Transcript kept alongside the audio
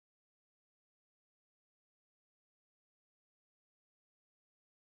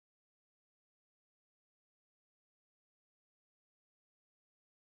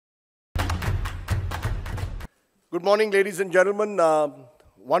Good morning, ladies and gentlemen.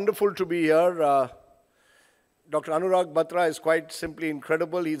 Wonderful to be here. Dr. Anurag Batra is quite simply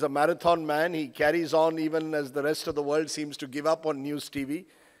incredible. He's a marathon man. He carries on even as the rest of the world seems to give up on news TV.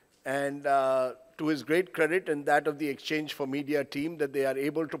 And to his great credit and that of the Exchange for Media team, that they are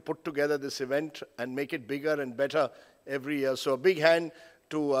able to put together this event and make it bigger and better every year. So a big hand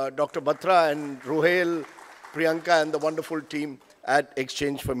to Dr. Batra and Ruhail, Priyanka and the wonderful team at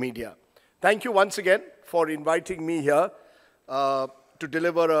Exchange for Media. Thank you once again for inviting me here to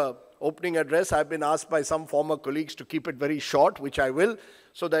deliver an opening address. I've been asked by some former colleagues to keep it very short, which I will,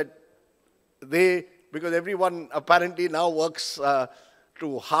 so that because everyone apparently now works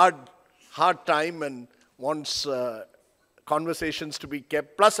to hard time and wants conversations to be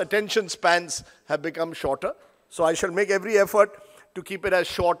kept, plus attention spans have become shorter. So I shall make every effort to keep it as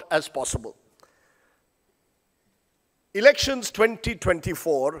short as possible. Elections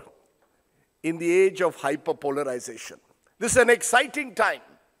 2024 in the age of hyperpolarization. This is an exciting time,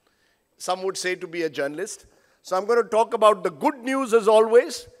 some would say, to be a journalist. So I'm going to talk about the good news as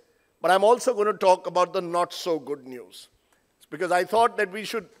always, but I'm also going to talk about the not so good news. It's because I thought that we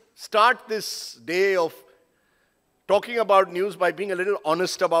should start this day of talking about news by being a little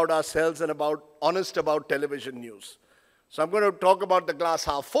honest about ourselves and honest about television news. So I'm going to talk about the glass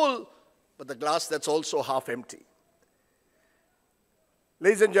half full, but the glass that's also half empty.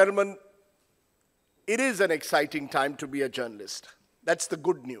 Ladies and gentlemen, it is an exciting time to be a journalist. That's the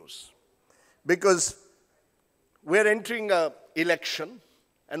good news. Because we're entering an election,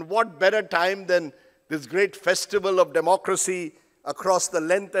 and what better time than this great festival of democracy across the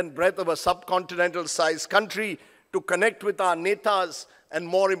length and breadth of a subcontinental-sized country to connect with our netas and,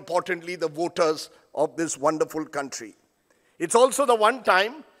 more importantly, the voters of this wonderful country. It's also the one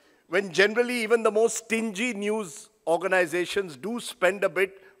time when generally even the most stingy news organizations do spend a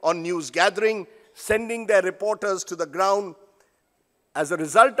bit on news gathering, sending their reporters to the ground, as a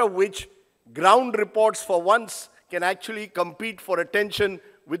result of which ground reports for once can actually compete for attention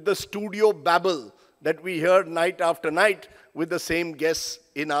with the studio babble that we hear night after night with the same guests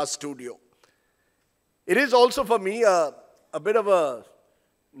in our studio. It is also for me a bit of a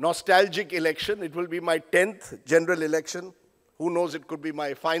nostalgic election. It will be my 10th general election. Who knows, it could be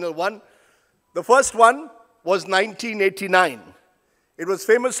my final one. The first one was 1989. It was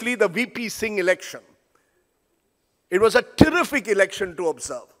famously the VP Singh election. It was a terrific election to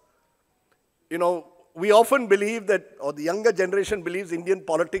observe. You know, we often believe that, or the younger generation believes, Indian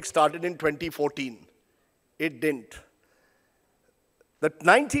politics started in 2014. It didn't. The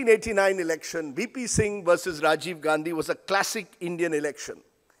 1989 election, VP Singh versus Rajiv Gandhi, was a classic Indian election.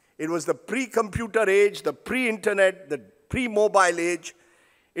 It was the pre-computer age, the pre-internet, the pre-mobile age.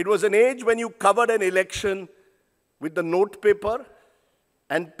 It was an age when you covered an election with the note paper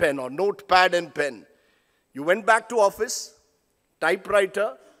and pen, or notepad and pen. You went back to office,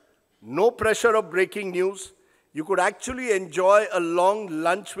 typewriter, no pressure of breaking news. You could actually enjoy a long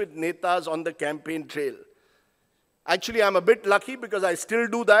lunch with netas on the campaign trail. Actually, I'm a bit lucky because I still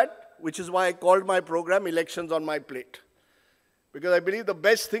do that, which is why I called my program Elections on My Plate. Because I believe the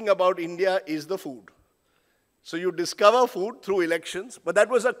best thing about India is the food. So you discover food through elections, but that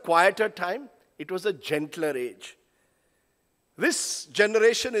was a quieter time. It was a gentler age. This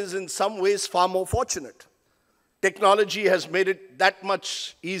generation is in some ways far more fortunate. Technology has made it that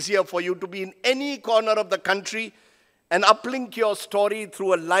much easier for you to be in any corner of the country and uplink your story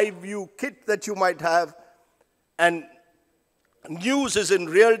through a live view kit that you might have. And news is in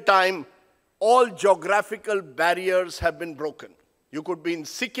real time. All geographical barriers have been broken. You could be in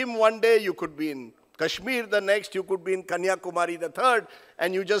Sikkim one day, you could be in Kashmir the next, you could be in Kanyakumari the third,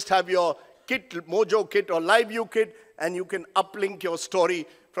 and you just have your kit, Mojo kit or live view kit, and you can uplink your story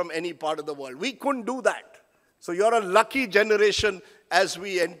from any part of the world. We couldn't do that. So you're a lucky generation as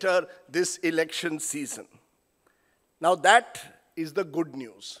we enter this election season. Now that is the good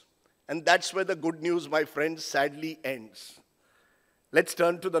news. And that's where the good news, my friends, sadly ends. Let's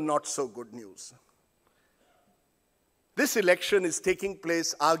turn to the not so good news. This election is taking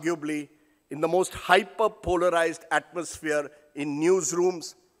place arguably in the most hyper-polarized atmosphere in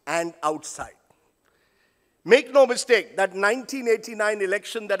newsrooms and outside. Make no mistake, that 1989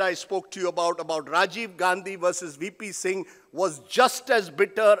 election that I spoke to you about Rajiv Gandhi versus VP Singh, was just as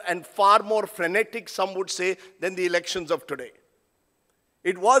bitter and far more frenetic, some would say, than the elections of today.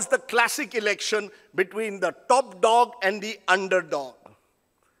 It was the classic election between the top dog and the underdog.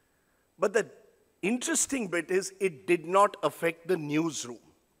 But the interesting bit is it did not affect the newsroom.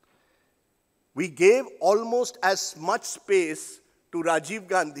 We gave almost as much space to Rajiv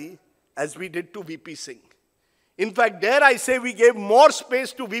Gandhi as we did to VP Singh. In fact, dare I say, we gave more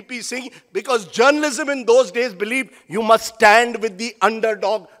space to VP Singh because journalism in those days believed you must stand with the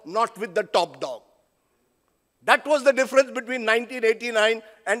underdog, not with the top dog. That was the difference between 1989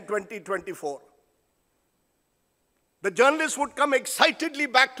 and 2024. The journalists would come excitedly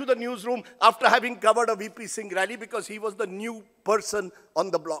back to the newsroom after having covered a VP Singh rally because he was the new person on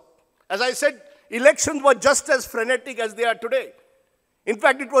the block. As I said, elections were just as frenetic as they are today. In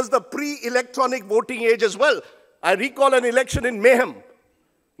fact, it was the pre-electronic voting age as well. I recall an election in Mayhem,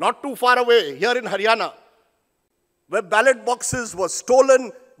 not too far away, here in Haryana, where ballot boxes were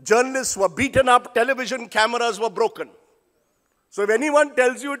stolen, journalists were beaten up, television cameras were broken. So if anyone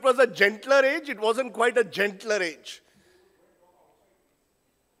tells you it was a gentler age, it wasn't quite a gentler age.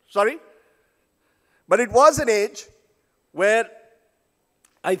 Sorry? But it was an age where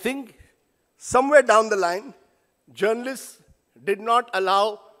I think somewhere down the line, journalists did not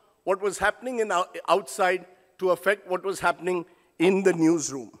allow what was happening outside to affect what was happening in the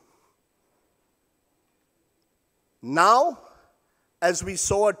newsroom. Now, as we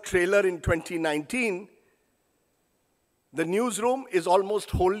saw a trailer in 2019, the newsroom is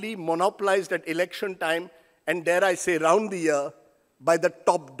almost wholly monopolized at election time and, dare I say, round the year by the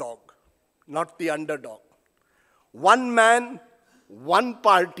top dog, not the underdog. One man, one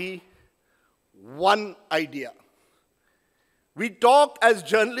party, one idea. We talk as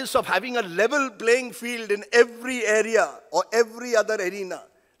journalists of having a level playing field in every area or every other arena.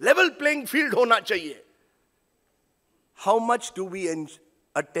 Level playing field hona chahiye. How much do we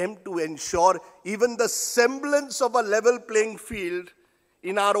attempt to ensure even the semblance of a level playing field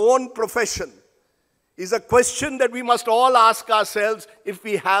in our own profession is a question that we must all ask ourselves if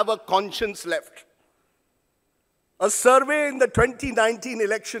we have a conscience left. A survey in the 2019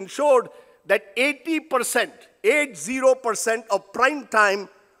 election showed that 80% of prime time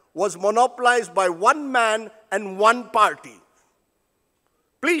was monopolized by one man and one party.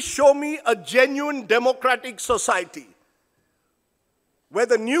 Please show me a genuine democratic society where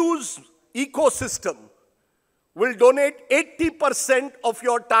the news ecosystem will donate 80% of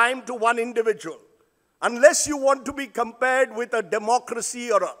your time to one individual. Unless you want to be compared with a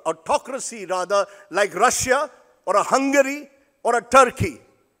democracy or an autocracy rather, like Russia or a Hungary or a Turkey.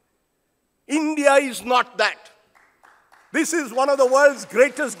 India is not that. This is one of the world's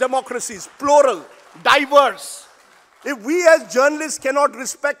greatest democracies, plural, diverse. If we as journalists cannot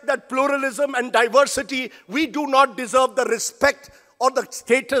respect that pluralism and diversity, we do not deserve the respect or the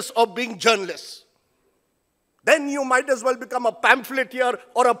status of being journalists. Then you might as well become a pamphleteer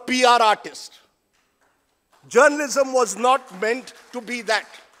or a PR artist. Journalism was not meant to be that.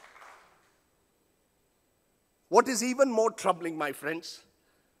 What is even more troubling, my friends,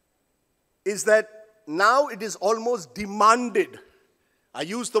 is that now it is almost demanded, I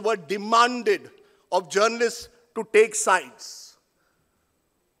use the word demanded, of journalists to take sides.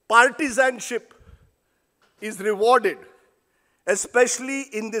 Partisanship is rewarded, especially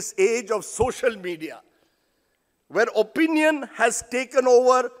in this age of social media, where opinion has taken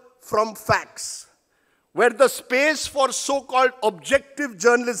over from facts, where the space for so-called objective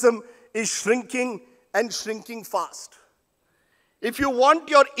journalism is shrinking and shrinking fast. If you want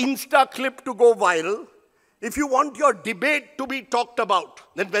your Insta clip to go viral, if you want your debate to be talked about,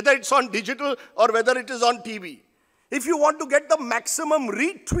 then whether it's on digital or whether it is on TV, if you want to get the maximum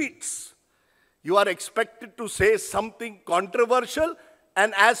retweets, you are expected to say something controversial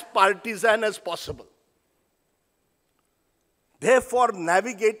and as partisan as possible. Therefore,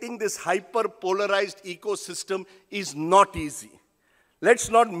 navigating this hyper-polarized ecosystem is not easy. Let's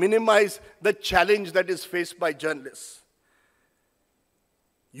not minimize the challenge that is faced by journalists.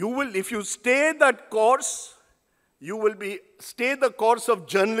 You will, if you stay that course, you will stay the course of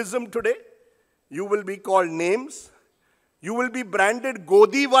journalism today, you will be called names, you will be branded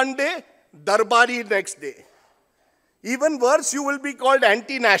Godi one day, Darbari next day. Even worse, you will be called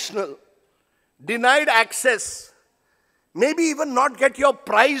anti-national, denied access, maybe even not get your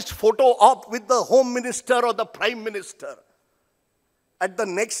prized photo op with the Home Minister or the Prime Minister at the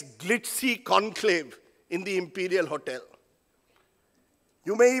next glitzy conclave in the Imperial Hotel.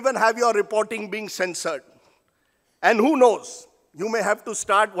 You may even have your reporting being censored. And who knows, you may have to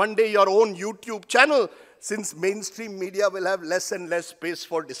start one day your own YouTube channel since mainstream media will have less and less space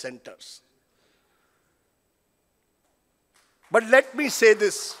for dissenters. But let me say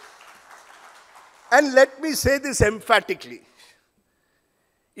this, and let me say this emphatically.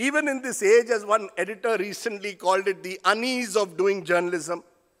 Even in this age, as one editor recently called it, the unease of doing journalism,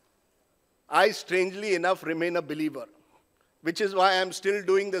 I, strangely enough, remain a believer, which is why I'm still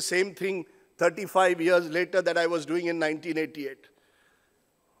doing the same thing 35 years later that I was doing in 1988.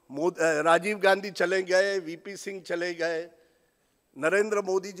 Rajiv Gandhi चले गए, VP Singh चले गए, नरेंद्र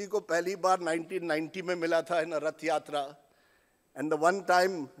मोदी जी को पहली बार 1990 में मिला था इन रथ यात्रा. And the one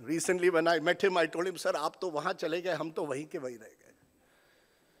time recently when I met him, I told him, sir, आप तो वहाँ चले गए, हम तो वहीं के वहीं रह गए.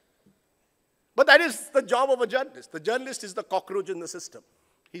 But that is the job of a journalist. The journalist is the cockroach in the system.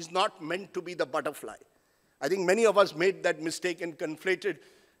 He's not meant to be the butterfly. I think many of us made that mistake and conflated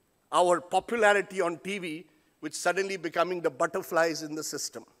our popularity on TV with suddenly becoming the butterflies in the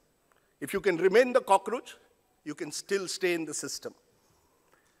system. If you can remain the cockroach, you can still stay in the system.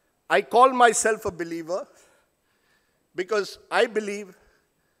 I call myself a believer because I believe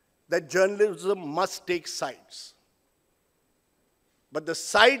that journalism must take sides. But the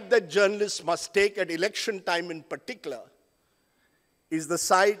side that journalists must take at election time in particular is the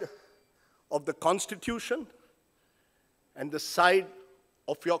side of the Constitution and the side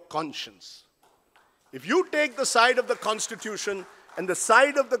of your conscience. If you take the side of the Constitution and the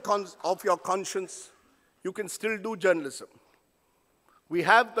side of your conscience, you can still do journalism. We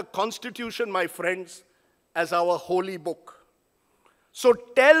have the Constitution, my friends, as our holy book. So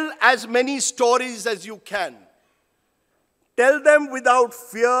tell as many stories as you can. Tell them without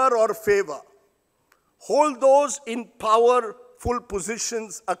fear or favor. Hold those in powerful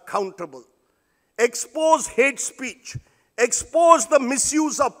positions accountable. Expose hate speech. Expose the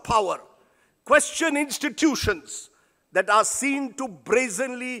misuse of power. Question institutions that are seen to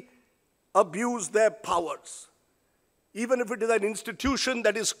brazenly abuse their powers. Even if it is an institution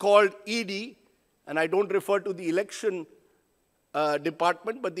that is called ED, and I don't refer to the election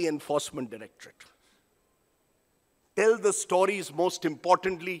department, but the enforcement directorate. Tell the stories, most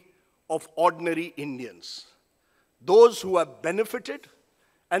importantly, of ordinary Indians. Those who have benefited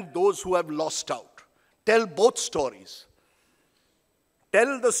and those who have lost out. Tell both stories.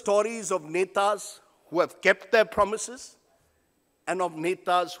 Tell the stories of netas who have kept their promises and of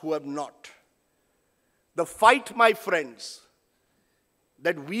netas who have not. The fight, my friends,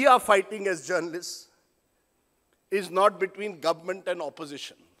 that we are fighting as journalists is not between government and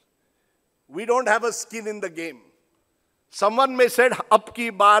opposition. We don't have a skin in the game. Someone may say, ab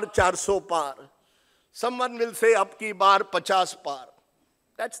ki baar 400 par. Someone will say, ab ki baar 50 par.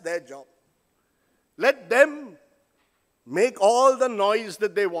 That's their job. Let them make all the noise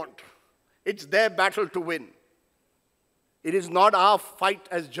that they want. It's their battle to win. It is not our fight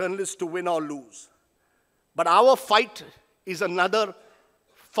as journalists to win or lose. But our fight is another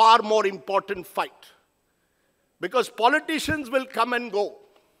far more important fight. Because politicians will come and go.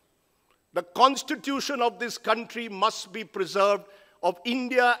 The constitution of this country must be preserved, of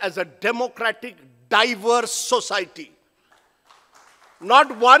India as a democratic, diverse society.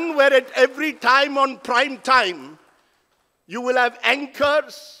 Not one where at every time on prime time, you will have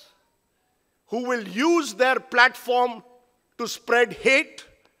anchors who will use their platform to spread hate,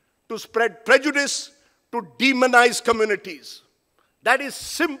 to spread prejudice, to demonize communities. That is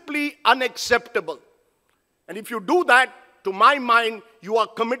simply unacceptable. And if you do that, to my mind, you are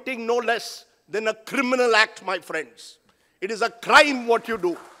committing no less than a criminal act, my friends. It is a crime what you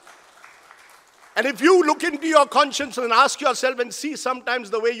do. And if you look into your conscience and ask yourself and see sometimes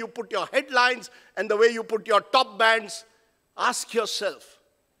the way you put your headlines and the way you put your top bands, ask yourself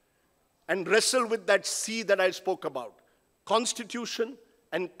and wrestle with that C that I spoke about. Constitution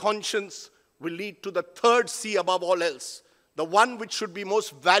and conscience will lead to the third C above all else, the one which should be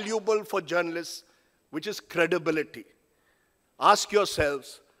most valuable for journalists, which is credibility. Ask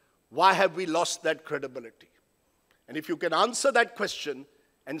yourselves, why have we lost that credibility? And if you can answer that question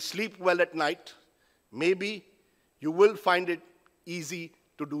and sleep well at night, maybe you will find it easy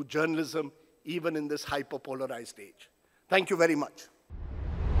to do journalism even in this hyper-polarized age. Thank you very much.